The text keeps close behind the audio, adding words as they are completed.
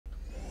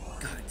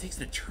takes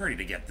an eternity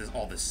to get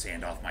all this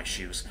sand off my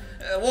shoes.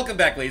 Welcome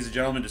back, ladies and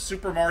gentlemen, to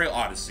Super Mario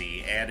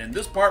Odyssey. And in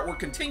this part, we're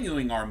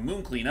continuing our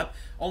moon cleanup.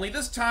 Only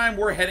this time,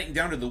 we're heading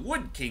down to the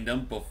Wood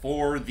Kingdom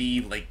before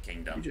the Lake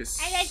Kingdom.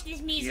 I like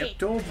this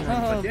music. Yep,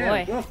 Oh,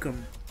 yeah, boy.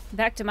 welcome.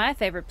 Back to my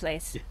favorite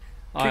place.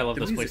 Oh, I love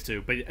the this place music.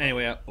 too. But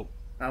anyway,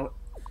 No,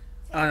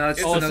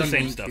 it's Oh, it's another the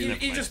same moon stuff. cube. Never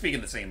You're mind. just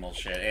speaking the same old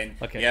shit. And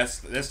Okay. yes,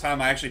 this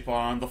time I actually put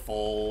on the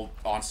full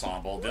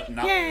ensemble.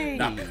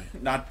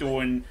 Not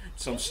doing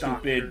some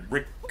stupid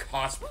Rick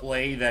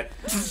cosplay that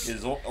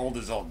is old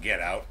as all get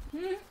out.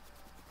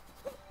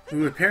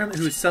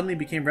 Who suddenly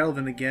became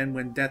relevant again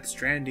when Death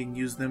Stranding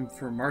used them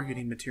for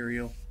marketing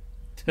material.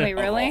 Wait, Of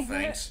all really?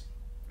 things.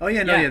 Oh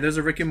yeah, no, Yeah. yeah. There's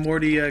a Rick and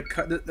Morty,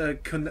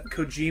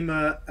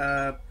 Kojima.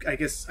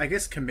 I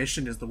guess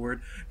commission is the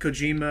word.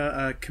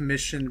 Kojima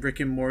commissioned Rick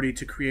and Morty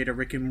to create a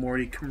Rick and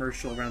Morty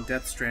commercial around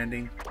Death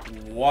Stranding.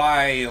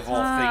 Why, of all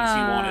things,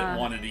 he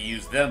wanted to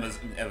use them as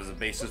a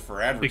basis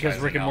for advertising? because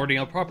Rick and Morty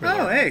are popular.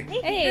 Oh hey,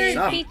 Hey,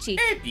 Sup? Peachy.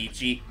 Hey,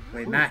 Peachy.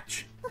 wait,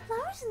 match. The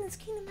flowers in this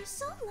kingdom are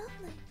so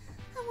lovely.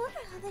 I wonder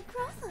how they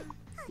grow them.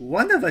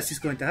 One of us is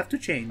going to have to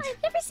change.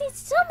 I've never seen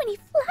so many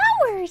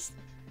flowers.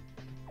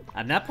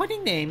 I'm not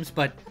putting names,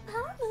 but A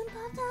power moon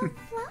popped out of a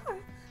flower.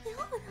 I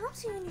hope it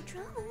helps you in your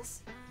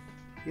travels.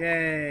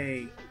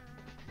 Yay!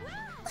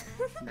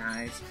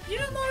 Nice. You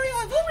know, Mario,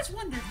 I've always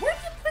wondered, where do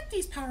you put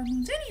these power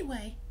moons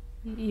anyway?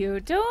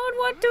 You don't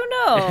want to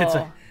know. it's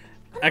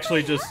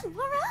actually just.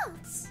 Where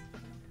else?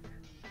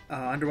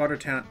 Underwater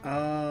town.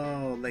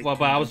 Oh, Lake. Well,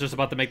 but I Kingdom. was just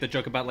about to make the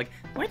joke about like,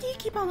 Where do you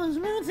keep all those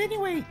moons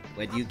anyway?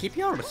 where do you keep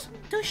yours?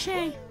 Touche.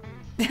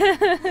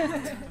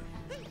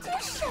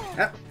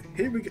 Ah,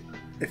 here we go.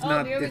 If Oh,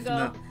 not, here we if go.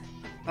 not.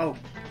 Oh,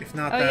 if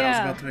not Oh, that, I was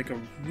yeah. about to make a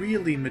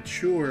really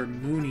mature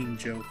mooning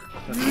joke.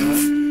 But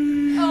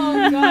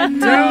Oh, God,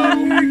 there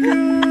no. we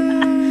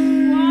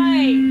go.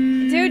 Why?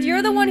 Dude,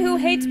 you're the one who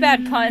hates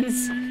bad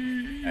puns.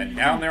 And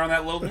down there on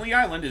that lonely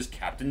island is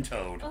Captain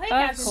Toad. Oh, hey, Of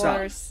Captain.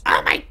 course.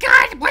 Oh my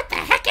god, what the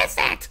heck is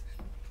that?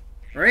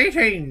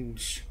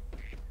 Greetings.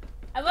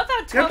 I love how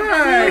Toad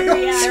Goodbye.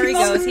 There he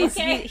goes.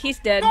 Okay. He's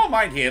dead. Don't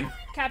mind him.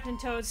 Captain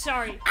Toad,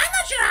 sorry. I'm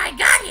not sure how I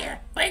got here,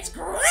 but it's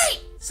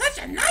great! Such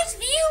a nice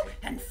view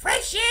and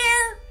fresh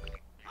air!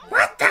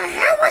 What the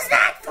hell was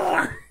that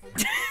for?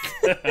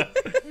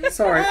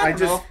 Sorry, I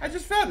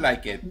just felt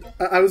like it.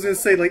 was gonna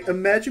say, like,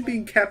 imagine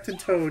being Captain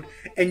Toad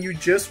and you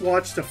just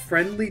watched a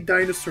friendly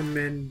dinosaur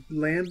man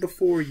land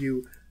before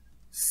you,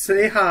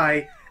 say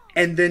hi,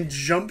 and then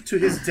jump to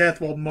his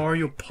death while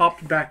Mario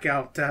popped back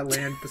out to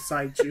land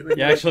beside you.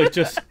 Yeah, actually,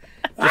 just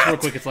real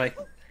quick, it's like,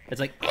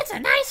 It's a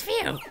nice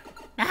view.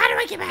 Now how do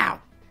I get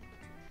out?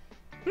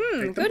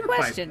 Take the Good water pipe.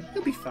 question.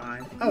 He'll be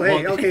fine. Oh,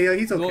 hey, Well, okay,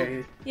 he's well, okay.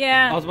 I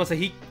Yeah. was about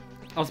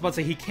to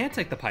say he can't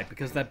take the pipe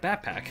because of that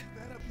backpack.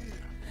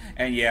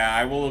 And yeah,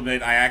 I will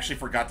admit, I actually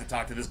forgot to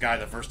talk to this guy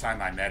the first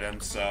time I met him,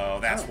 so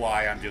that's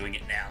why I'm doing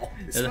it now.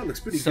 This smell looks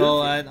pretty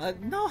So,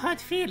 good. no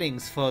hard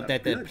feelings for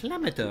that good.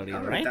 planetary,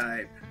 right?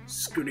 Dive.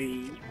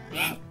 Scream.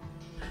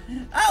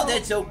 Oh,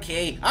 that's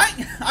okay.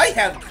 I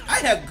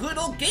have good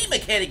old game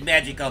mechanic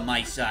magic on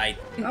my side.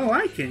 Oh,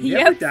 I can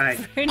never Yep. die.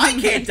 I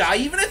can't die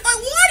even if I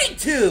wanted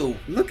to.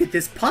 Look at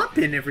this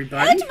poppin',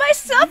 everybody. End my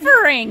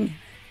suffering.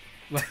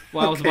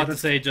 Well, I was Okay, about to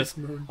let's say, keep just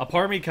this moving. a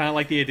part of me kind of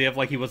like the idea of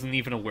like he wasn't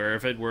even aware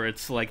of it, where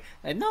it's like,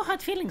 No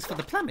hard feelings for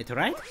the planet,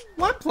 right?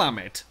 what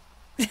plummet?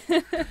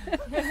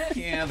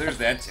 Yeah, there's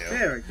that too.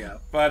 There we go.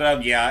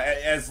 But yeah,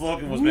 as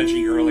Logan was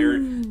mentioning earlier,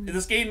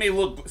 this game may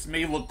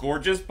look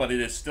gorgeous, but it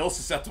is still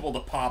susceptible to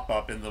pop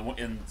up at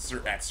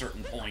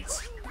certain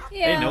points.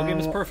 Yeah. Hey, no game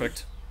is Oh.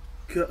 perfect.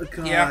 God,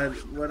 Yeah.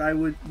 what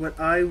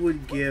I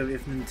would give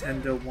if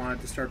Nintendo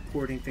wanted to start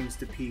porting things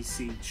to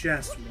PC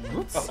just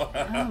once. Oh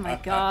my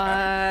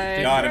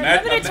god. God,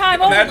 Limited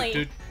time only.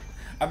 Dude,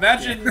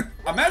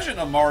 imagine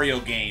a Mario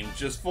game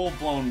just full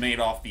blown made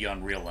off the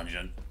Unreal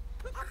Engine.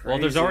 well,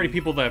 there's already Crazy.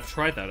 people that have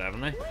tried that,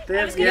 haven't they? They I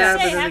have, was gonna yeah, say,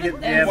 but then they haven't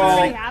get, they- yeah, but Well,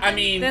 then I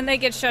mean, Then they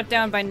get shut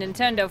down by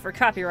Nintendo for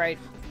copyright.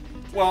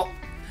 well,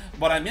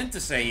 what I meant to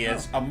say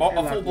is a hello,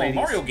 full blown ladies.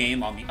 Mario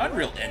game on the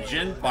Unreal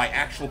Engine by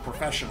actual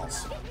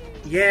professionals.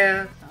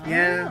 yeah.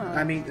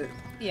 I mean,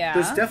 Yeah.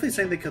 there's definitely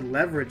something they could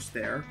leverage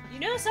there. You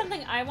know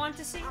something I want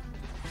to see?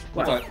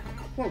 What's What? that?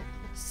 Whoa.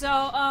 So,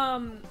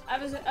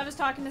 I was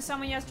talking to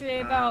someone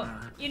yesterday about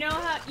you know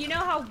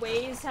how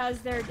Waze has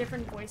their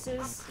different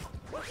voices.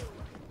 Wait.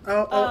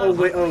 They're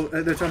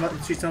talking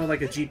about. She's talking about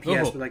like a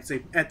GPS, Oh. but like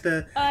say at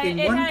the in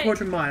it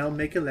 1/4 mile,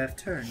 make a left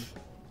turn.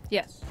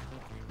 Yes.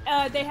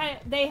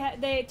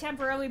 They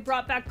temporarily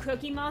brought back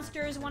Cookie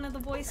Monster as one of the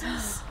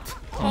voices.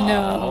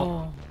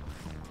 No.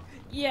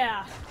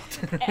 Yeah,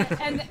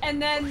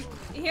 and then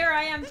here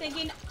I am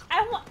thinking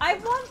I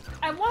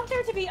want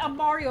there to be a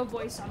Mario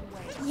voice on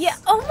Waze. Yeah.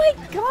 Oh my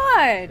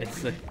god.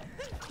 It's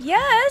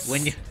Yes.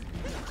 When you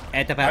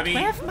at about I mean-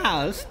 12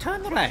 miles,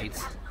 turn right.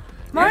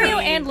 Mario I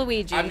mean, and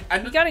Luigi. I'm-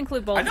 You gotta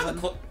include both I of know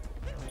them.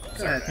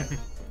 the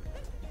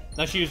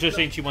no, she was just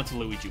saying she wants a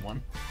Luigi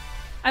one.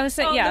 I was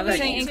saying, Oh, yeah, I was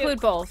Luigi saying too.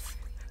 include both.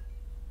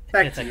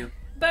 Back It's to like- you.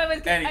 But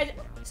with Any-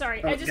 sorry,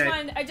 Okay.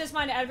 I just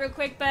wanted to add real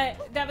quick,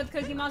 but that with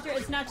Cookie Monster,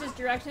 it's not just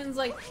directions.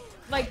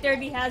 Like there'd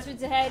be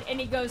hazards ahead, and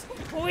he goes,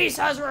 "Police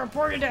has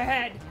reported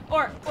ahead,"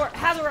 or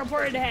 "has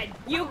reported ahead."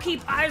 You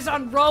keep eyes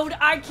on road.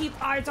 I keep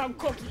eyes on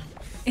Cookie.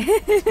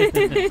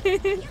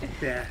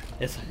 Yeah.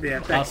 It's, Yeah,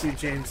 back to you,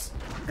 James.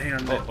 Hang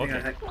on. Oh, Hang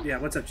okay. on. Yeah,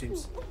 what's up,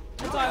 James?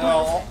 That's all I wanted to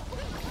Well,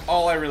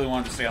 all I really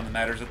wanted to say on the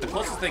matter is that the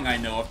closest thing I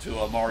know of to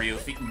a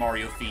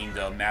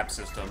Mario-themed map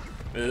system,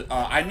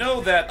 I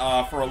know that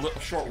for a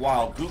short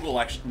while, Google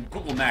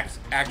Maps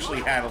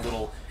actually had a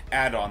little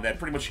add-on that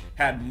pretty much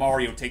had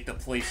Mario take the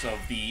place of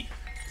the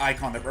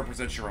icon that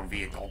represents your own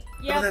vehicle.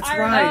 Yeah, that's I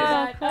right. remember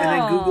that. Oh, And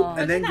then Google, Wasn't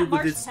and then Wasn't that Google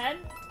March did. 10?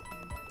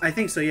 I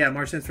think so. Yeah,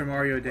 March 10th for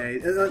Mario Day.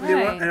 They were,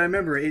 Right. and I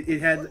remember it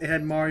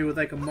had Mario with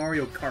like a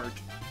Mario Kart,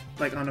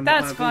 like on a.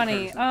 That's on a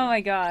funny. go-kart. Oh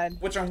my god.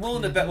 Which I'm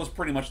willing to bet was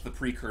pretty much the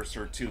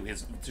precursor to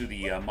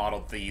the model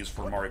that they used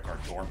for Mario Kart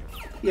Tour.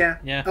 Yeah.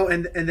 Yeah. Oh,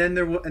 and then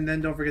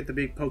then don't forget the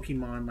big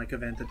Pokemon like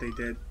event that they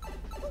did.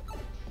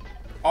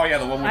 Oh yeah,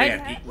 the one where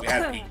I- we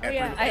had Oh,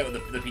 yeah,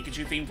 the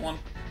Pikachu themed one.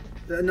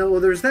 No,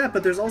 well, there's that,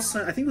 but there's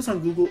also I think it was on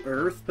Google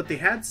Earth, but they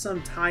had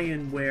some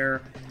tie-in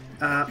where.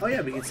 Oh yeah,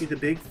 we can see the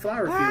big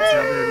flower fields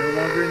now. They're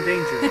no longer in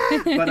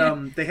danger.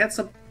 But they had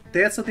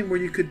something where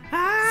you could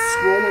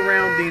scroll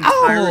around the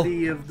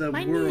entirety of the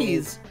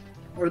world,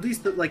 or at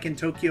least like in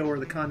Tokyo or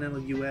the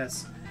continental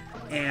U.S.,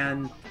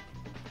 and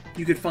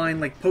you could find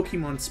like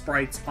Pokemon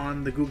sprites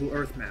on the Google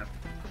Earth map.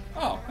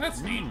 Oh,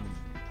 that's neat.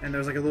 And there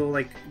was like a little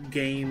like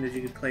game that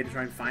you could play to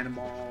try and find them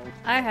all.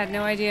 I had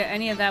no idea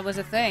any of that was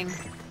a thing.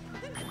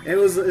 It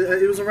was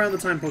around the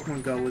time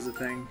Pokemon Go was a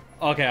thing.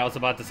 okay, I was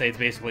about to say it's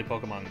basically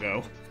Pokemon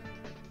Go.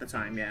 At the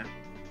time, yeah.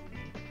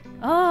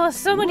 Oh,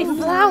 so many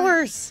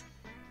flowers!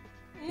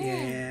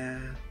 Yeah.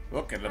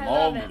 Look at them I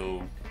all love it.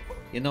 blue.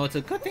 You know, it's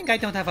a good thing I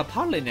don't have a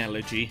pollen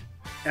allergy.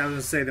 I was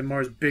gonna say that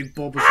Mars' big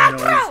bulbous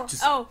nose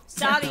just Oh,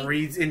 sorry.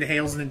 breathes,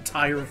 inhales an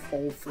entire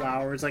whole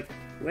flower. It's like,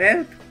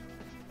 well.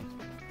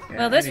 Yeah,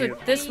 Well, this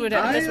anywho. would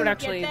Get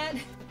actually.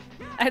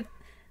 that?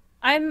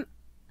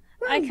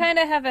 I kind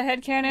of have a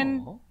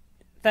headcanon Oh.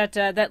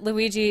 that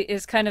Luigi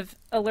is kind of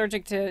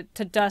allergic to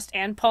dust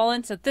and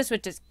pollen, so this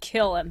would just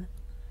kill him.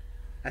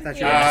 I thought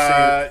you were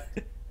gonna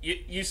say.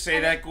 You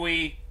say that,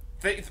 Gui.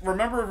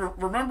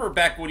 Remember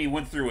back when he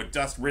went through a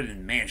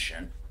dust-ridden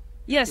mansion?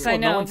 Yes, Well, I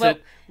no know. one But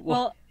said-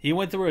 well, he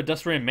went through a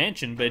dust-ridden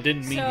mansion, but it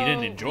didn't mean he didn't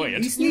So, enjoy He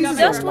it. sneezes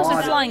dust a wasn't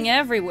lot. flying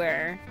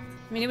everywhere.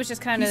 I mean, it was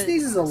just kind He of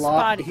sneezes a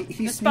lot. spotty.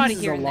 He spotty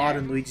sneezes here a and lot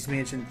there. in Luigi's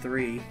Mansion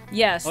 3.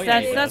 Yes, Oh, yeah,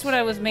 he that's does. what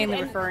I was mainly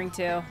And- referring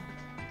to.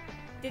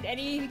 Did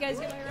any of you guys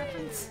get my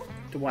reference?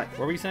 To what?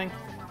 What were you saying?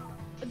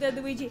 The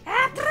Luigi.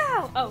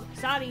 Oh,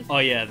 sorry. Oh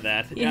yeah,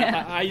 that.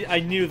 Yeah. I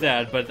knew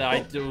that, but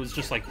it was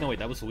just like, no wait,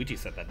 that was Luigi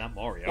said that, not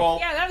Mario. Well,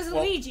 Yeah, that was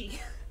well, Luigi.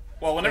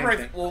 Well, whenever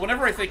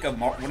Same I think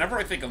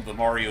of the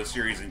Mario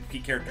series and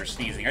character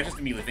sneezing, I just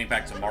immediately think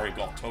back to Mario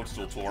Golf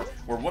Toadstool Tour,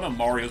 where one of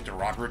Mario's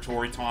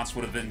derogatory taunts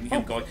would have been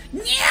him going,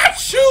 "Yeah,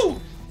 shoo!"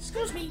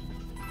 Excuse me.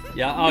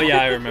 Yeah. Oh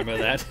yeah, I remember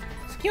that.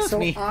 Excuse So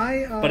me.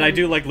 but But I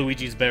do like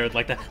Luigi's better,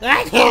 like the.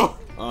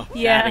 Oh,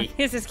 Yeah, daddy.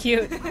 his is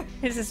cute.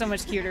 His is so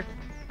much cuter.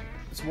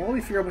 So while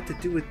we figure out what to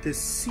do with this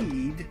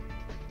seed,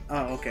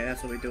 oh, okay,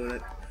 that's what we do with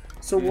it.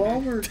 So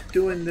while we're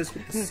doing this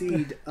with the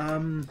seed,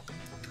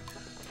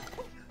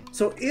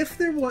 so if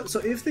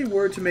they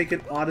were to make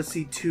an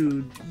Odyssey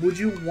 2, would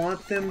you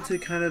want them to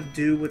kind of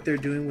do what they're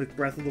doing with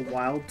Breath of the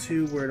Wild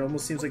 2, where it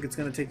almost seems like it's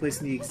going to take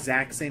place in the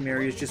exact same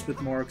areas, just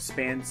with more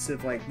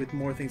expansive, like with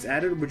more things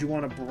added, or would you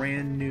want a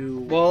brand new?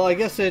 Well, I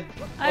guess it.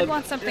 I'd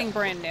want something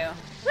brand new.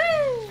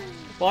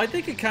 Well, I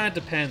think it kind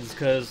of depends,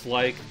 because,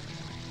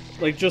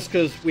 just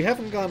because we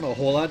haven't gotten a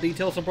whole lot of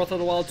details on Breath of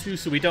the Wild 2,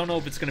 so we don't know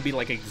if it's going to be,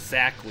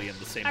 exactly in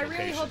the same I locations.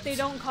 really hope they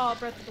don't call it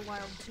Breath of the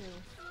Wild 2.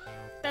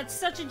 That's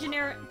such a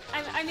generic.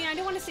 I mean, I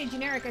don't want to say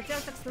generic. I feel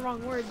like that's the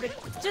wrong word, but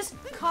just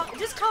call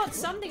it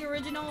something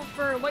original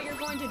for what you're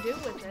going to do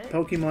with it.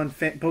 Pokemon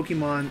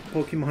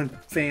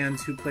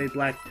fans who played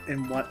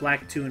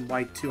Black 2 and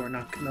White 2 are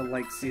not gonna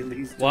like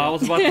Sealy's. Well, I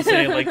was about to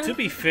say, to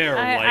be fair,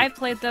 I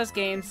played those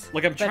games.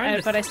 Like, I'm trying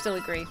to but I still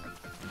agree.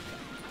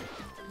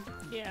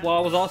 Yeah. Well, I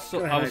was Go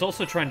ahead.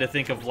 also trying to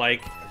think of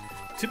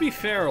to be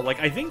fair,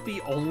 I think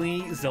the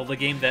only Zelda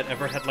game that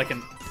ever had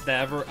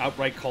that ever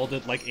outright called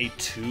it a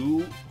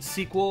 2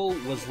 sequel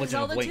was Legend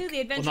Zelda of Link. 2, The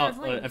Adventure well, of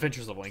not, Link.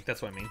 Adventures of Link.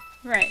 That's what I mean.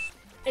 Right.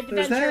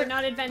 Adventure, that-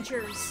 not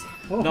adventures.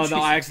 Oh, No, jeez.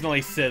 I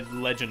accidentally said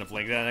Legend of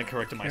Link. Then I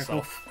corrected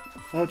myself.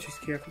 Oh,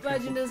 jeez, careful.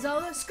 Legend of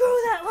Zelda. Screw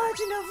that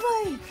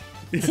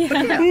Legend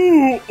of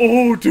Link.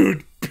 Ooh,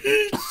 dude,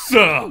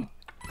 pizza!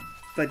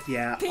 But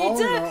yeah, all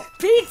in all,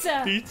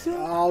 Pizza. Pizza?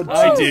 oh,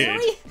 I jeez. did.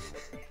 Really?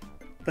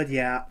 But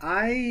yeah,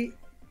 I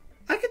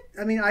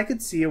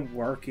could see it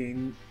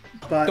working,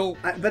 but So-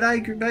 I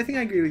agree. But I think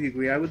I agree with you,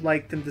 Gui. I would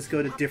like them to just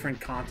go to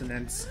different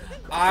continents.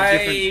 I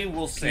different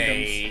will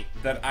say kingdoms.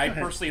 that I Go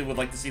ahead. personally would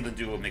like to see them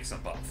do a mix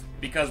of both.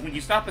 Because when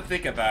you stop and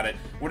think about it,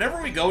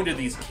 whenever we go into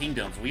these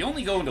kingdoms, we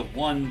only go into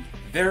one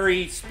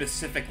very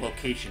specific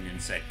location in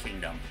said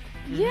kingdom.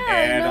 Yeah,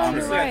 And no,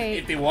 honestly, you're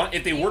right.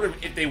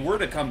 if they were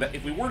to come back,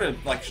 if we were to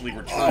actually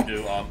return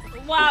to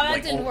Wow, that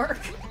like, didn't work.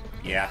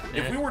 Yeah,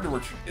 if we were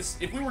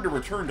to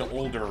return to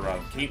older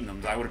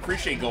kingdoms, I would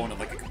appreciate going to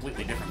like a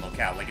completely different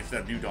locale, like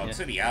instead of New Dog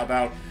City. How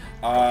about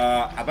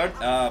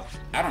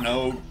I don't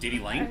know, Diddy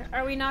Lane?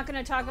 Are we not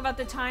going to talk about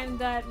the time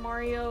that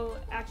Mario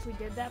actually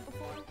did that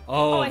before?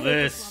 Oh, I hate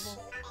this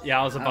level.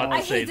 Yeah, I was about to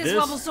I say hate this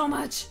level so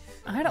much.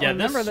 I don't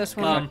remember this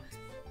one.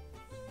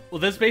 Well,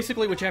 that's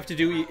basically what you have to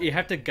do. You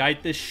have to guide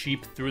this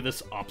sheep through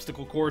this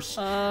obstacle course,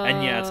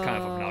 and yeah, it's kind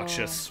of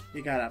obnoxious.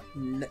 You gotta,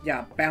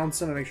 bounce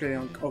them and make sure they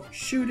don't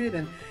shoot it.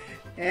 And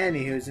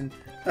anywho's, and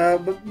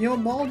but you know,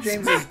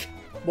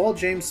 while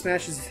James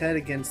smashes his head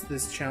against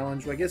this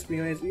challenge, well, I guess I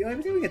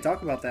think we can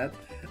talk about that.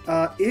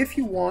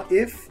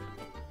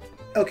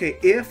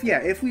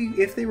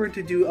 If they were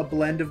to do a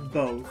blend of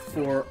both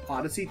for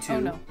Odyssey 2. Oh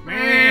no.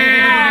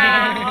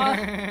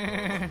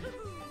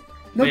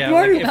 No, Yeah,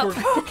 Mario, like,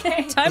 if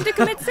Okay. Time to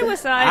commit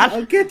suicide.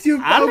 I'll get you.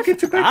 I'll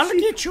get you back. I'll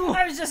get you.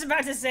 I was just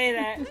about to say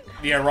that.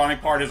 The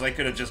ironic part is I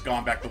could have just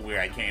gone back the way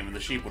I came, and the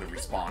sheep would have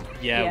respawned.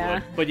 Yeah, Yeah. it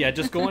would. But yeah,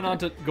 just going on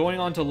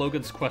to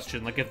Logan's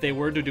question, like if they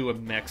were to do a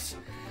mix,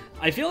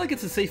 I feel like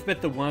it's a safe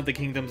bet that one of the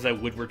kingdoms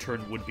that would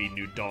return would be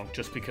New Donk,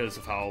 just because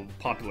of how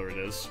popular it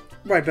is.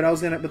 Right,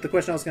 but the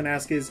question I was gonna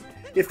ask is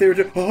if they were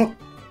to. Oh,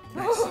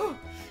 nice.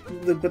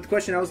 But the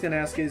question I was gonna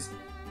ask is,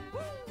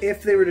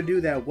 if they were to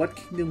do that, what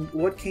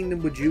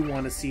kingdom would you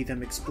want to see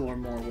them explore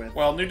more with?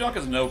 Well, New Donk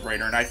is a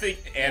no-brainer, and I think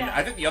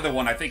the other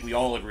one I think we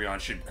all agree on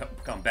should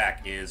come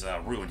back is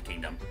Ruined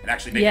Kingdom, and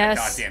actually make it a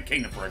goddamn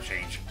kingdom for a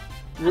change.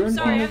 Ruined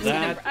Sorry,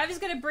 Kingdom? I was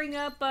gonna bring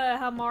up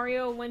how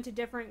Mario went to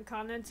different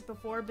continents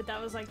before, but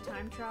that was like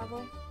time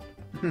travel.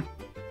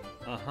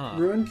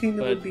 Ruined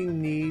Kingdom would be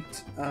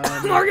neat.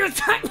 Mario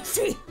time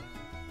machine.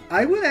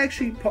 I would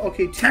actually.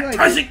 Okay, two That ideas.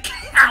 doesn't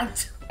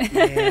count!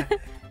 Yeah.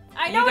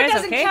 I know You it guys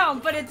doesn't okay?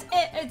 count, but it's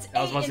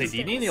I was about to say, do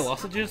you need any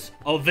lozenges?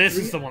 Oh, this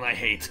is the one I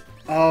hate.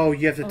 Oh,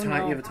 you have the Oh, time.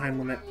 no. You have a time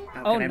limit.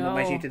 How Oh, can I move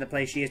my no. sheep to the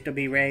place she is to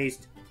be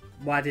raised?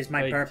 What is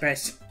my Wait.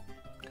 purpose?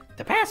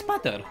 To pass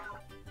butter.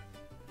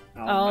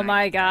 Oh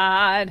my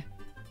god.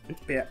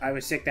 Yeah, I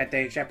was sick that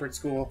day at Shepherd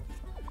School.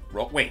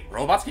 Wait,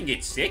 robots can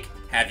get sick?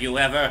 Have you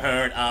ever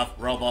heard of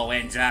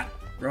Roboenza?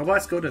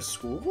 Robots go to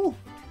school?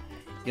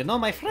 You know,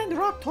 my friend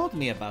Rob told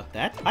me about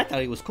that. I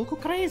thought he was cuckoo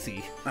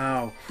crazy.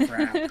 Oh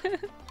crap!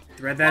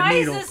 Thread that Why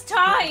needle. is this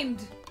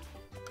timed?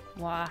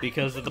 Wow.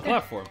 Because of the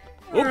platform.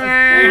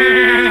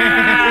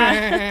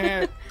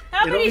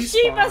 How It'll many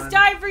sheep respawn. must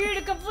die for you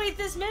to complete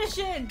this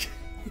mission?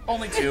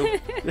 Only two.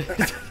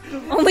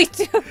 Only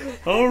two.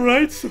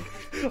 Alright, so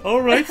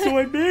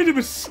I made a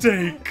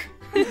mistake.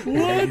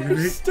 One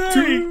mistake.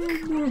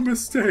 Two more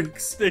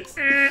mistakes. Oh, We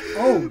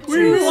jeez.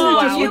 really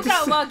Oh, you just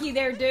got lucky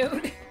there,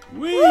 dude.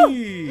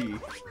 Wee!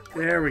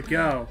 There we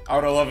go. I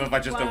would love if I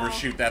just Wow.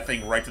 overshoot that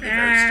thing right to the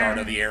very start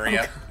of the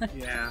area.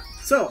 Yeah.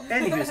 So,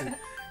 anyways,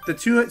 the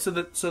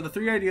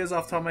three ideas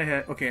off the top of my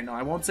head. Okay, no,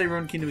 I won't say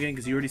Ruined Kingdom again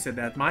because you already said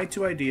that. My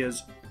two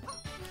ideas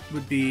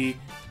would be.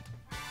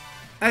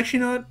 Actually,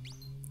 you know what?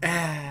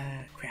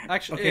 Crap.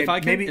 Actually,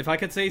 Okay, if I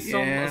could say some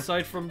Yeah.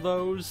 aside from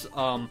those,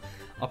 a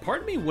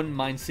part of me wouldn't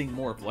mind seeing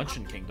more of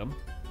Luncheon Kingdom.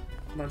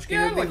 Munchkin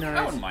Yeah, would be I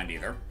nice. wouldn't mind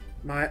either.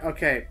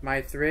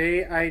 My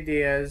three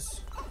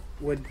ideas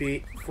would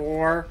be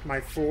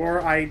my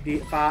four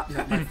ideas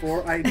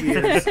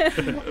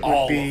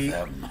All be-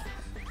 of them.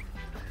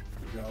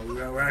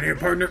 go around here,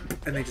 partner,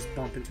 and they just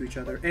bump into each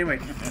other. Anyway,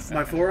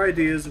 my four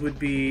ideas would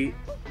be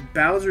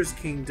Bowser's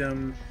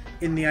Kingdom,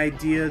 in the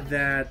idea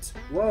that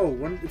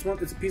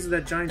it's a piece of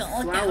that giant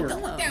flower.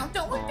 Don't look down,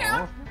 don't look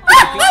down.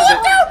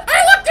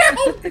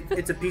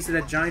 It's a piece of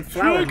that giant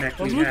flower neck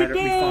we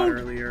fought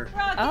earlier.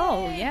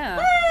 Oh,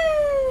 yeah.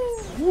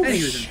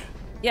 Anyways,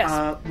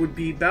 Yes. would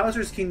be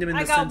Bowser's Kingdom in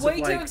the I got sense way of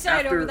too like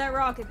excited after, over that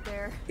rocket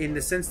there. in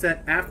the sense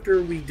that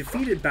after we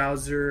defeated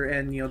Bowser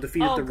and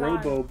defeated Oh, the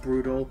God. Robo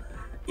Brutal,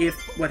 if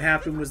what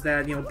happened was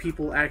that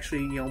people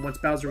actually once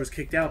Bowser was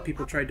kicked out,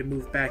 people tried to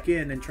move back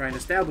in and try and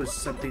establish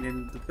something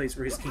in the place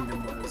where his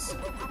kingdom was.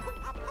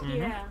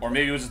 Yeah. Or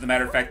maybe it was just a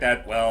matter of fact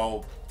that,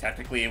 well,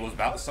 technically it was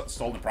about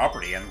stolen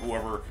property, and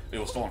whoever it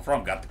was stolen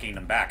from got the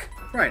kingdom back.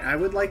 Right, I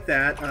would like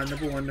that.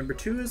 Number one. Number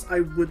two is I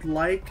would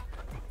like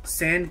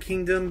Sand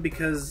Kingdom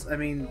because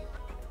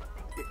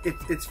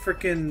it's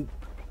freaking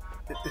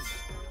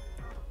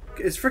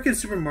it's freaking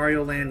Super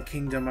Mario Land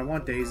Kingdom. I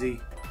want Daisy.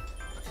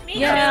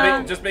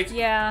 Yeah. Just make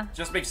Yeah.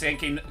 Sand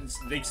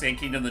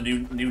Kingdom the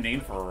new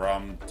name for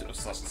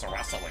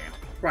Sarasa Land.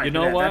 Right, You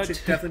know that what? should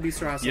definitely be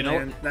Sarasa You know-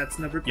 Land. That's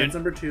number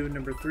two.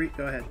 Number three.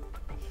 Go ahead.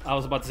 I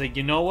was about to say,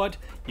 you know what?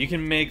 You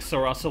can make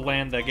Sarasa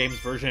Land that game's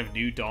version of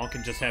New Donk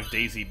and just have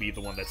Daisy be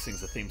the one that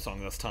sings the theme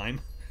song this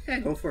time. Yeah,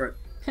 go for it.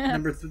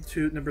 Number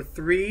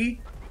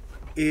three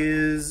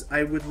is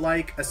I would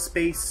like a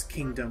Space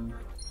Kingdom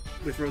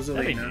with That'd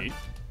be Rosalina. neat.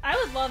 I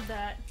would love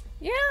that.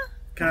 Yeah.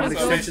 Kind of an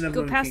Go- extension of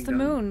Go Moon past Kingdom.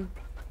 the moon.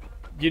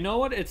 You know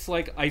what? It's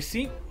like, I've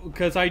seen,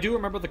 because I do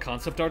remember the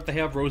concept art, they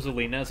have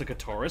Rosalina as a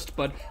guitarist,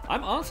 but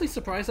I'm honestly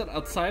surprised that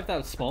outside of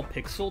that small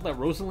pixel, that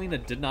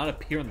Rosalina did not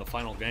appear in the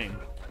final game.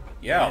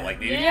 Yeah, like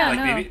maybe, Yeah,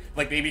 no.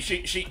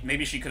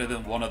 maybe she could have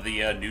been one of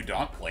the new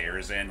Donk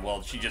players, and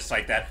well, she just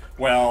like that.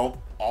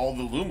 Well, all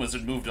the Lumas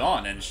had moved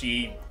on, and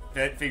she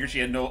figured she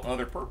had no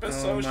other purpose,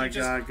 Oh so my she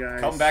just God, guys.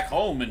 come back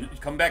home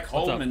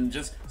up? and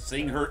just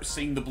sing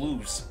the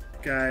blues.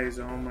 Guys,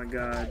 oh my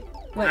god.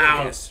 What?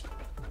 Ow. Yes.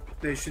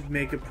 They should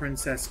make a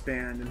princess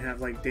band and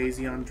have like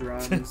Daisy on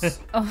drums.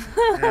 Oh.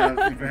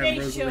 have They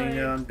Rosalina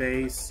should. on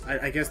bass.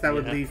 I guess that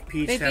would Yeah. leave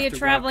Peach They'd to have be a to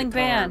traveling rock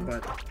guitar, band.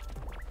 But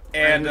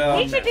And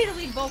He should be the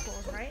lead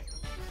vocals, right?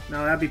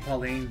 no, that'd be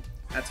Pauline.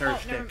 That's her Oh,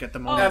 shtick never- at the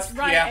Oh, moment. That's-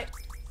 right. yeah.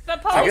 But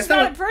I Pauline's guess that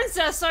not a would-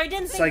 princess, so I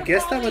didn't think So I of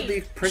guess that would Pauline.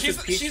 leave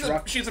Princess Peach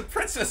rock. she's a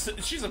princess.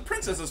 She's a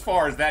princess as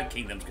far as that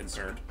kingdom's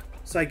concerned.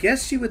 So I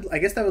guess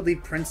that would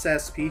leave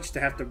Princess Peach to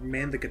have to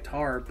man the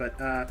guitar, but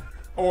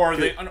Or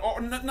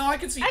no, I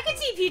can see. I can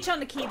see Peach on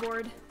the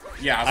keyboard.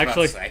 Yeah, I was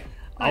Actually, about to say.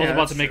 I was Yeah,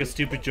 about that's to make true. a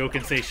stupid joke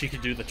and say she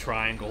could do the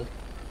triangle.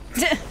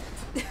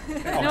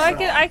 No, I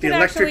could electric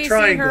actually see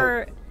triangle.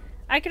 her.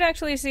 I could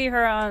actually see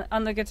her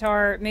on the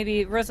guitar,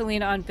 maybe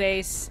Rosalina on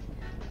bass,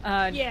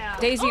 Yeah.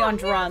 Daisy Oh, on yeah,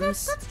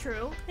 drums. that's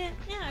true. Yeah,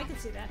 I can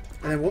see that.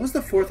 and then what was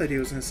the fourth idea I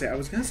was gonna say? I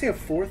was gonna say a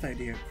fourth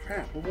idea.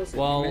 Crap, what was it?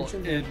 You Well,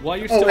 mentioned? while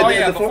you're Oh, still... and Oh then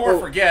yeah, the before I oh.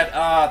 forget,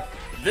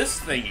 this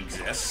thing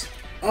exists.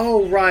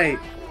 Oh right.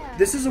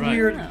 This is a Right.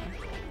 weird.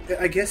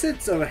 I guess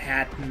it's a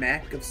hat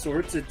mech of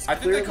sorts. It's I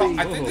think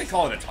clearly, they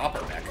call it a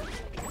topper mech.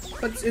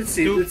 but it's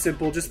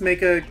simple. Just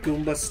make a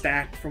Goomba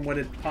stack from what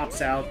it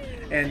pops out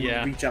and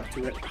Yeah. reach up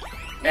to it.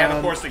 And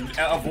of course,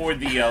 avoid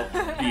the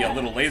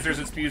little lasers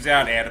it spews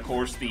out, and of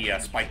course the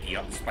spiky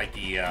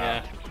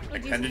Yeah.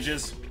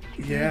 appendages.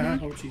 Yeah.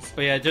 Oh jeez.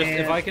 But yeah, just if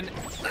And- I can,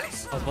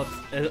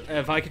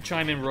 if I could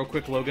chime in real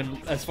quick,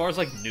 Logan. As far as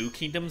like new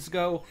kingdoms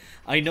go,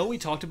 I know we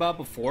talked about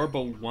before,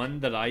 but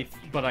one that I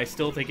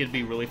still think it'd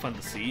be really fun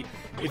to see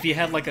if you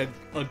had like a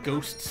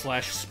ghost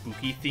 /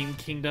 spooky themed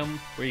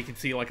kingdom where you can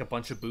see like a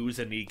bunch of boos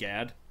and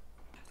Egad.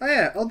 Oh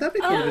yeah. Oh, that'd be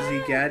cool as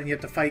Egad, and you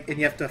have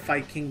to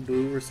fight King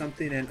Boo or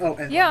something.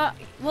 And Yeah,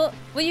 well,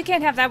 you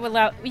can't have that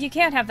without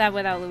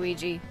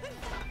Luigi.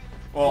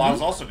 Well, I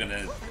was also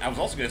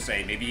gonna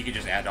say maybe you could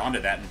just add on to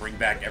that and bring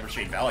back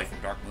Evershade Valley from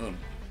Dark Moon.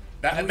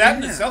 That in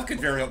yeah. itself could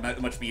very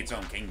much be its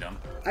own kingdom.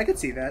 I could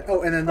see that.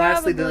 Oh, and then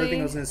lastly, the other Probably.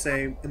 thing I was gonna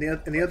say, and the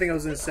other thing I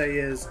was gonna say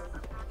is,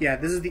 yeah,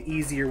 this is the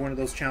easier one of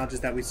those challenges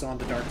that we saw on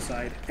the dark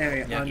side.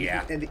 Anyway,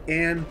 Yeah.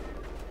 And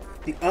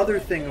the other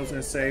thing I was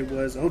gonna say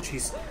was,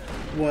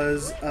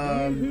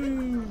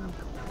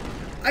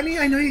 I mean,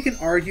 I know you can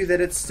argue that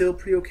it's still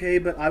pretty okay,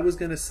 but I was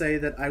gonna say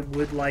that I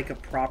would like a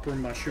proper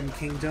Mushroom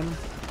Kingdom.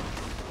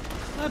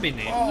 That'd be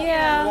neat.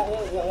 Yeah.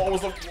 What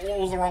was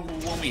the wrong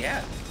one we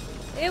had?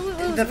 It was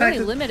The fact really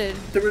that- limited.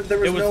 There was It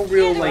was- no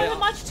real Yeah, there like. wasn't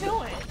much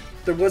to it.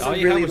 There wasn't All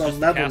you had really was a just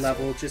the level castle.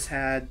 level. It just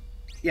had,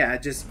 yeah.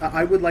 Just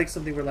I would like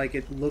something where like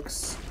it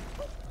looks.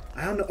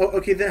 I don't know. Oh,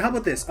 okay, then how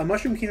about this? A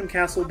Mushroom Kingdom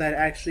castle that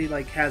actually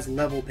like has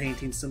level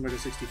painting similar to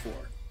 64.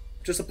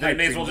 Just a It pipe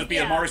may as dream. well just be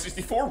a Yeah. Mario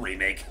 64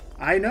 remake.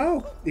 I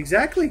know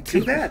exactly.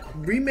 Do that.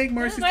 Remake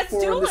Mario Yeah, let's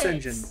 64 on do this it.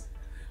 engine.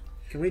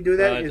 Can we do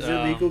that? But, Is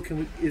it legal?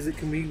 Can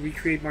we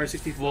recreate Mario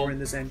 64 in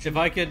this engine? If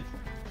I could,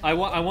 I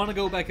want to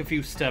go back a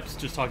few steps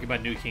just talking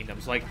about new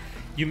kingdoms. Like,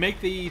 you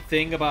make the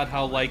thing about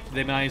how, like,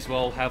 they might as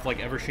well have, like,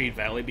 Evershade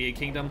Valley be a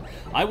kingdom.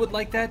 I would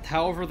like that.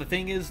 However, the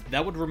thing is,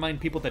 that would remind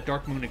people that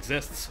Dark Moon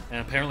exists,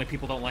 and apparently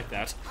people don't like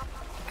that.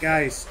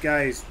 Guys,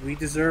 we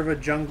deserve a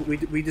jungle.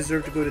 We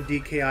deserve to go to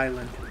DK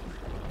Island.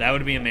 That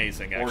would be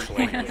amazing, Or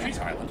actually. Yoshi's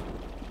Island.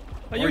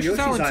 Yoshi's Yoshi's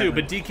Island too, Island.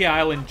 but DK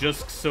Island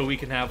just so we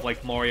can have,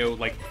 like, Mario,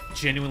 like,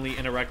 genuinely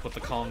interact with the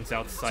Kongs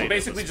outside. So of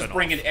basically, the just spin-off.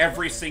 bring in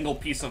every single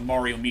piece of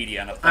Mario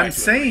media and apply I'm to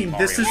saying it.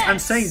 this is. Mario. I'm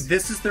saying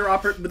this is their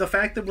with the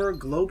fact that we're a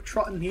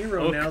globe-trotting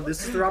hero Okay. now.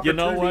 This is their You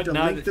know opportunity what? to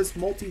Now link that- this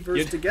multiverse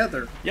you-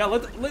 together. Yeah,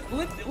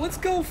 let's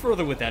go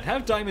further with that.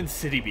 Have Diamond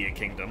City be a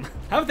kingdom.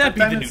 Have that be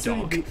Diamond the new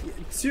City dog.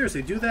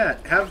 seriously, do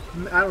that. Have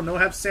I don't know.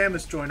 Have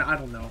Samus join. I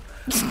don't know.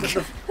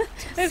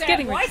 It's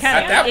getting why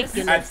kind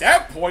Sam? of At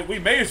that point, we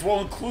may as well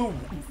include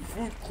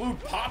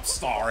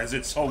Popstar as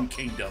its home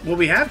kingdom. Well,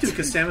 we have to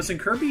because Samus and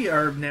Kirby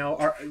are now.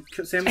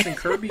 Samus and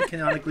Kirby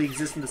canonically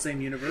exist in the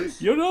same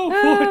universe. You know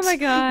Oh what? my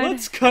God.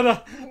 Let's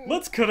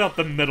cut out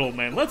the middle,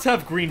 man. Let's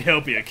have Green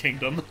Hill be a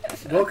kingdom.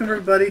 Welcome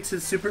everybody to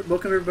Super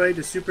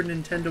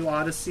Nintendo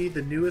Odyssey,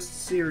 the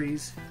newest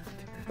series.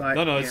 By,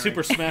 No, yeah, it's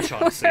Super Smash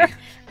Odyssey.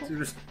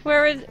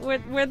 where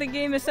the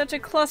game is such a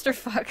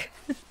clusterfuck.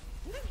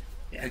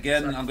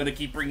 Again, I'm going to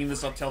keep bringing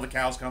this up till the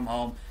cows come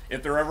home.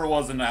 If there ever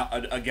was an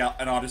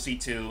Odyssey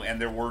 2 and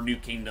there were new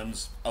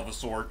kingdoms of a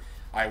sort,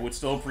 I would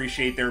still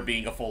appreciate there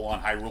being a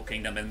full-on Hyrule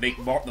Kingdom and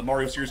make the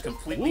Mario series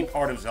completely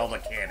part of Zelda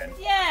canon.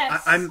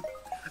 Yes.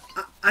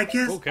 I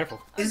guess. Oh,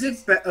 careful. Is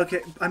it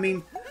okay? I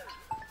mean,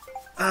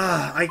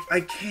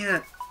 I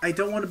can't. I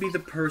don't want to be the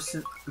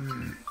person.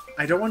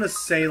 I don't want to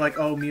say like,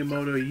 "Oh,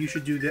 Miyamoto, you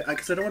should do that,"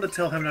 because I don't want to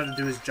tell him how to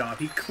do his job.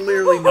 He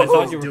clearly knows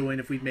what he's doing.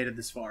 If we've made it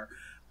this far,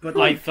 but I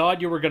like,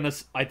 thought you were gonna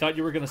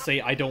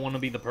say I don't want to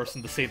be the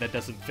person to say that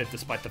doesn't fit,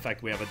 despite the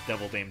fact we have a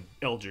devil named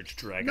Eldritch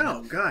Dragon.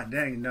 no, god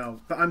dang, no.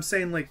 But I'm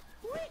saying like,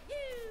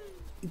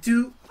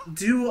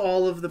 do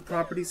all of the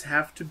properties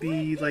have to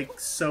be, like,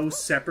 so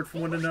separate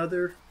from one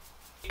another?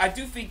 I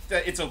do think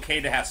that it's okay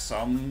to have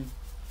some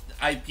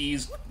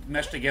IPs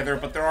meshed together,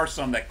 but there are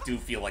some that do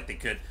feel like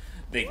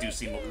would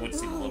seem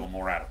a little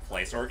more out of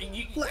place, or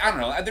I don't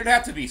know. There'd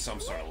have to be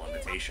some sort of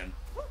limitation.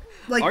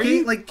 Like, Are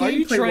you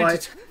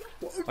gameplay-wise...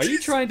 Are you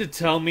trying to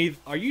tell me?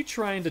 Are you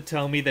trying to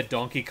tell me that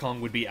Donkey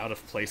Kong would be out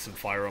of place in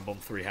Fire Emblem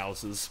Three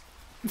Houses?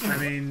 I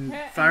mean,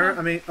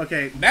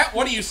 okay. Matt,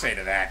 what do you say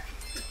to that?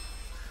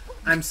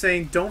 I'm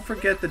saying, don't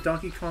forget that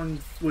Donkey Kong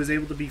was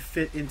able to be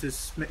fit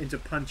into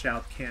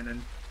Punch-Out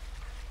canon.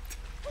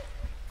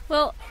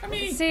 Well, I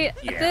mean, see,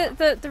 yeah.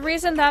 the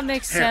reason that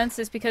makes Here. sense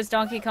is because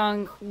Donkey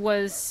Kong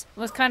was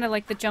kind of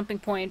like the jumping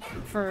point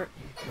for,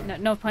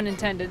 no pun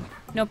intended,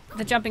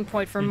 the jumping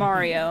point for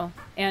Mario,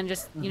 and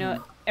just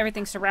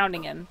everything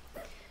surrounding him.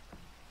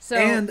 So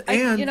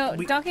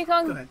Donkey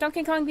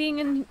Kong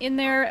being in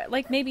there,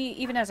 like maybe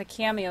even as a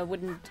cameo,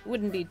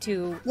 wouldn't be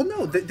too. Well,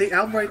 no, they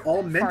outright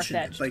all mentioned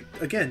it. far-fetched. Like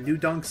again, New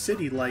Donk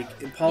City,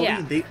 like Pauline,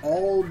 Yeah. they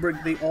all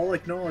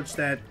acknowledge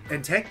that,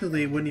 and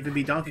technically it wouldn't even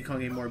be Donkey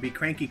Kong anymore; it'd be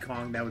Cranky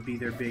Kong. That would be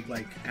their big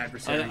like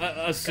adversary.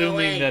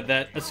 Assuming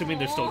assuming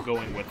they're still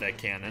going with that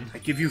canon. I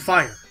give you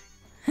fire.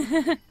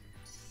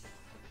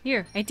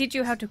 Here, I teach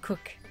you how to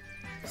cook.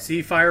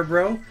 See, Fire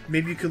Bro,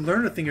 maybe you can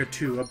learn a thing or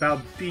two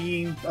about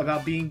being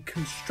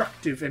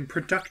constructive and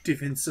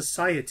productive in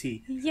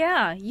society.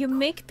 Yeah, you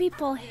make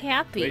people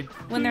happy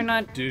when they're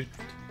not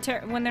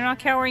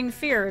cowering in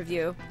fear of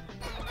you.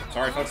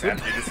 Sorry, folks, I have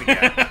to do this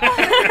again.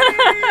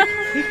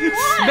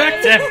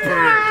 Smack that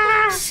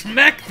bird!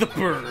 Smack the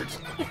bird!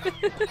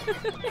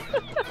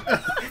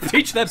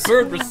 Teach that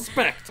bird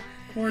respect.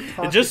 Or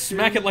And just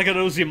smack it like it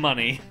owes you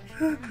money.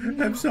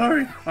 I'm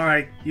sorry. All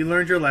right, you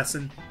learned your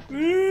lesson.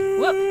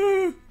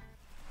 Whoop.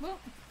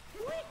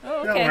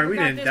 Oh, Don't okay. worry, we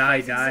forgot didn't this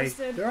die. place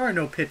existed. There are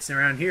no pits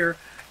around here.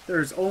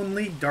 There's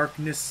only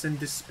darkness and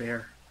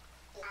despair.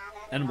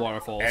 And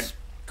waterfalls. And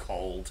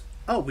cold.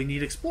 Oh, we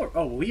need Explorer.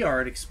 Oh, we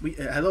are at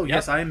hello, Yep.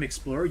 yes, I am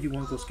Explorer. You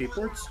want to go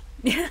skateboards?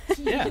 Yeah.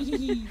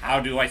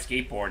 How do I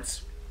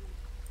skateboards?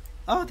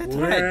 Oh, that's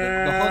Well.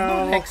 right. The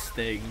whole next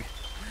thing.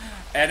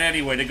 And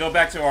anyway, to go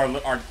back to our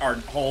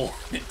whole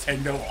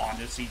Nintendo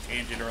Odyssey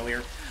tangent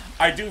earlier,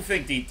 I do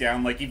think deep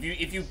down, like if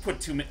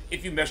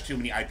you mesh too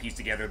many IPs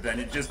together, then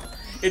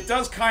it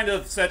does kind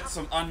of set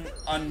some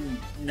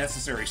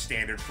unnecessary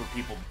standards for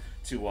people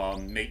to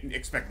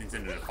expect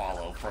Nintendo to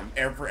follow for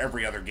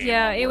every other game.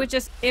 Yeah, onward.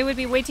 it would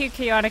be way too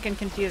chaotic and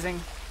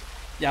confusing.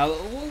 Yeah,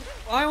 well,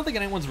 I don't think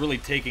anyone's really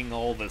taking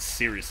all this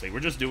seriously. We're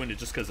just doing it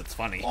just because it's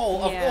funny.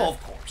 Of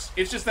course.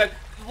 It's just that,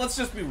 let's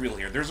just be real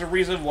here. There's a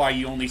reason why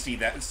you only see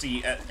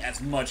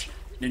as much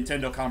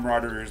Nintendo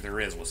camaraderie as there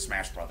is with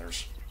Smash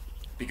Brothers.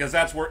 Because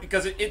that's where,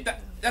 this.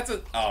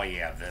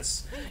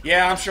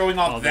 Yeah, I'm showing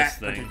off this that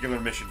thing. particular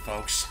mission,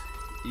 folks.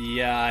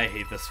 Yeah, I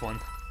hate this one.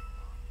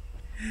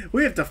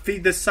 We have to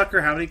feed this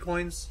sucker how many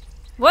coins?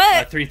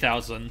 What?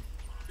 3,000.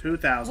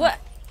 2,000. What?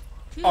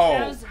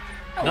 Oh,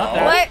 Not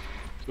that. What?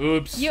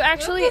 Oops. You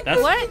actually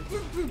That's- what?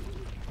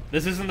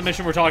 This isn't the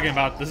mission we're talking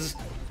about. This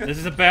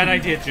is a bad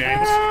idea,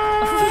 James.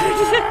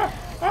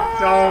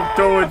 Don't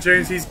do it,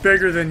 James. He's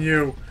bigger than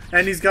you.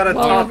 And he's got a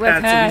top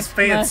hat, so he's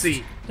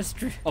fancy.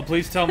 Oh,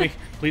 please tell me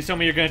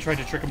you're gonna try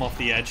to trick him off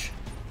the edge.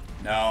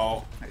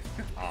 no.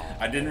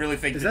 I didn't really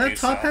think Is to that do a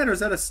top so. hat or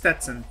is that a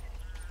Stetson?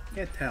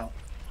 Can't tell.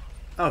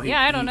 Oh,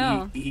 Yeah, I don't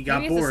know. He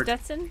got Maybe it's a bored.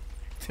 Stetson?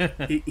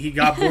 He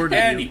got bored of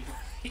you. Any-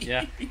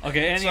 Yeah.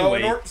 Okay. So,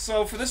 Anyway,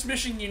 so for this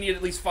mission, you need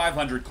at least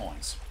 500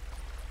 coins.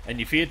 and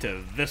you feed it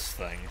to this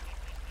thing.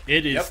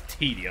 It is Yep.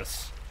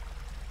 tedious.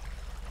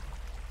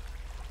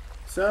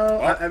 So,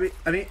 Well-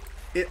 I mean,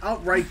 it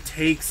outright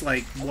takes,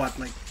 like, what,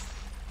 like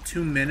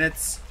 2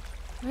 minutes?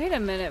 Wait a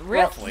minute.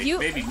 Roughly. You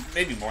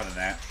Maybe more than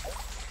that.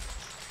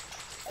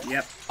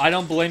 Yep. I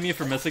don't blame you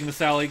for missing this,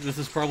 Ally. This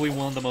is probably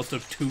one of the most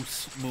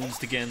obtuse moons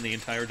to get in the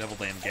entire Devil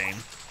Land game.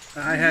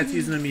 I had to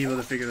use an amiibo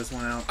to figure this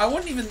one out. It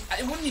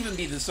wouldn't even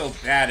be so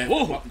bad.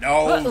 Whoa.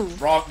 No,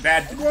 wrong,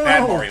 bad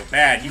Mario,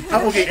 bad. You,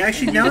 Oh, okay,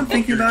 actually, now I'm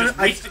thinking about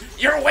it,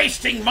 you're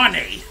wasting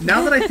money.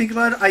 Now that I think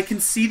about it, I can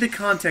see the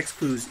context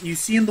clues. You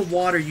see in the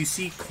water, you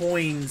see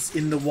coins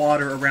in the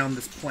water around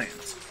this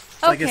plant.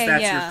 So I guess Okay,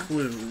 that's yeah. your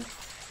clue.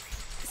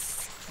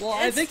 Well,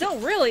 I it's think still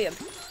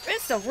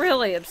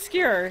really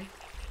obscure.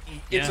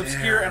 It's Yeah.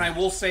 obscure, and I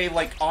will say,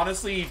 like,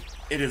 honestly,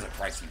 it is a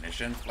pricey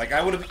mission. Like,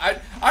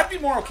 I'd be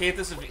more okay with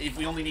this if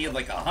we only needed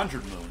like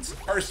 100 moons,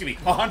 or excuse me,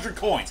 100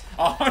 coins,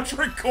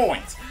 100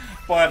 coins.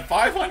 But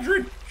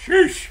 500,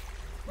 sheesh.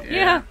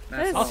 Yeah.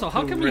 that's it's Also,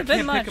 how too come you rich. bit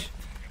can't much. pick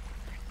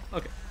up?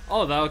 Okay.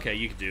 Oh, okay.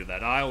 You could do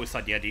that. I always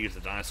thought you had to use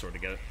the dinosaur to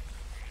get it.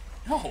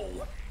 No,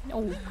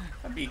 No.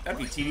 that'd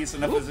be tedious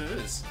enough as it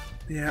is.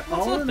 Yeah, It's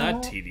all not in that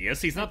all,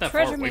 tedious. He's not that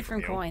far Treasure away made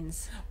from from you.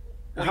 coins.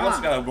 Well, you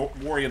also gotta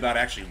worry about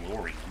actually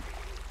luring them.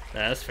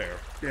 That's fair.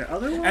 yeah,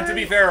 otherwise, And to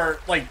be fair,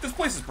 like, this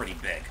place is pretty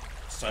big,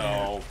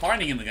 so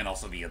finding him can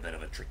also be a bit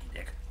of a tricky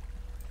dick.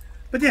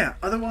 but yeah,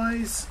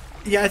 otherwise,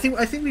 Yeah, I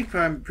think we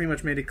pretty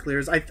much made it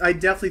clear. I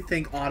definitely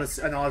think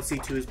an Odyssey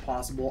 2 is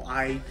possible.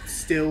 I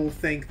still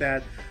think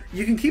that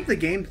you can keep the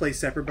gameplay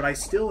separate, but I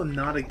still am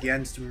not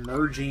against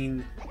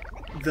merging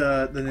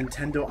the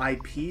Nintendo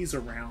IPs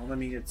around. I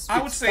mean,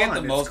 I would say fun.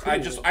 at the most, cool.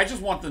 I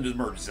just want them to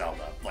merge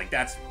Zelda. Like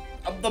that's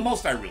the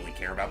most I really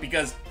care about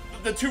because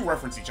the two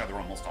reference each other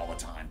almost all the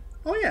time.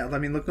 Oh yeah, I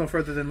mean, look no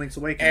further than Link's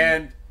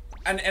Awakening.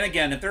 And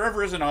again, if there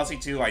ever is an Odyssey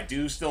 2, I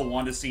do still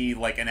want to see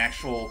like an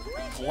actual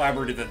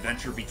collaborative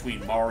adventure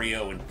between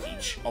Mario and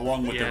Peach,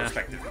 along with their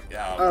respective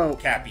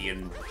Cappy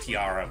and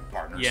Tiara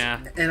partners. Yeah.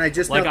 And I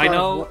just like now I thought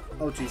know,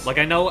 of, oh jeez. like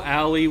I know,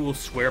 Ali will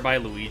swear by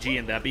Luigi,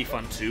 and that'd be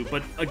fun too.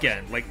 But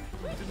again, like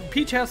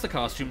Peach has the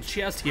costumes, she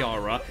has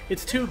Tiara.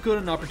 It's too good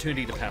an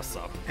opportunity to pass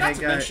up. Not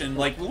to mention,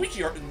 like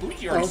Luigi already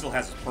still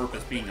has his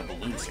purpose being a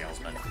balloon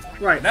salesman.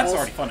 Right. And that's also,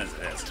 already fun as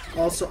it is.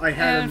 Also, I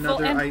had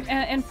another.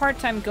 And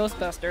part-time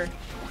Ghostbuster.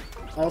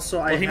 Also,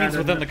 well, he means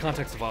within the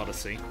context of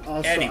Odyssey.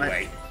 Also,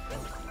 anyway.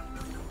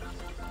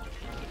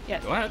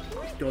 Yes. Go ahead.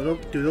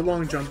 Do the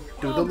long jump.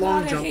 Do the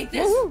long jump. I hate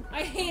this.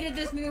 I hated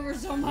this maneuver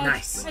so much.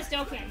 Nice. I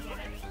still can't get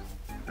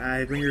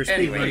it. When you're a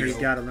speedrunner, you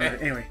gotta learn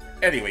it.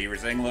 Anyway, you were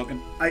saying, Logan?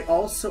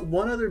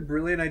 One other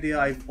brilliant idea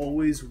I've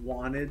always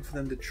wanted for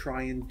them to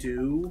try and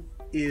do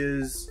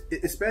is,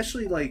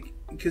 especially like,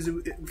 because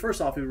first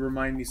off, it would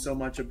remind me so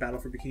much of Battle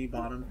for Bikini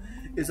Bottom,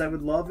 is I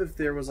would love if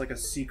there was like a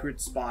secret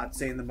spot,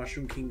 say in the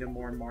Mushroom Kingdom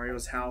or in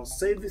Mario's house.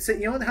 Say you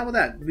know what? How about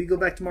that? We go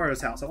back to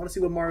Mario's house. I want to see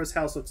what Mario's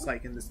house looks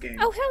like in this game.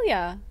 Oh hell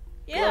yeah!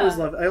 Yeah.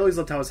 I always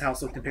loved how his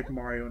house looked in Paper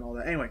Mario and all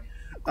that. Anyway,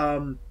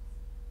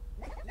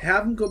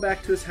 have him go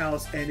back to his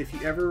house, and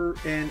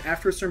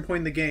after a certain point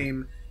in the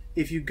game,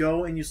 if you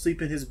go and you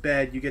sleep in his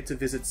bed, you get to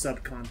visit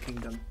Subcon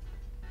Kingdom.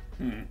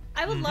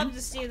 I would love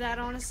to see that,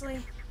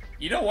 honestly.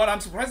 You know what? I'm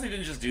surprised they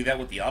didn't just do that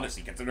with the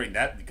Odyssey, considering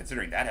that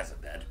has a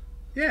bed.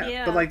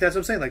 Yeah, but like that's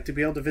what I'm saying. Like to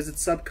be able to visit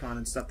Subcon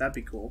and stuff, that'd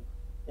be cool.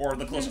 Or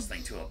the closest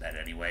thing to a bed,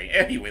 anyway.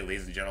 Anyway,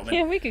 ladies and gentlemen.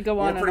 Yeah, we could go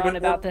on and on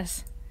about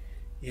this.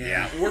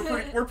 Yeah,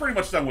 we're pretty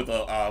much done with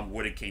the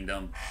Wooded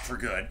Kingdom for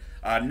good.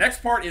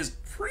 Next part is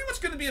pretty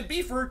much going to be a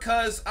beefer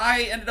because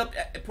I ended up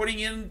putting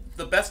in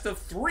the best of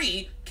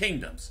 3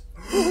 kingdoms.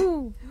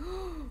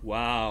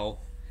 Wow.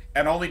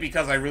 And only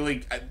because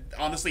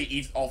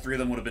honestly, all 3 of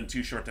them would have been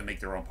too short to make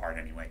their own part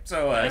anyway.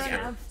 So,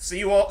 yeah. See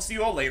you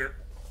all later.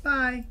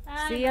 Bye.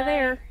 See you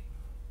there.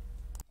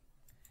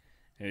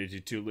 Is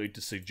it too late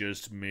to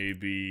suggest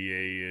maybe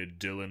a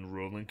Dylan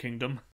Roland Kingdom?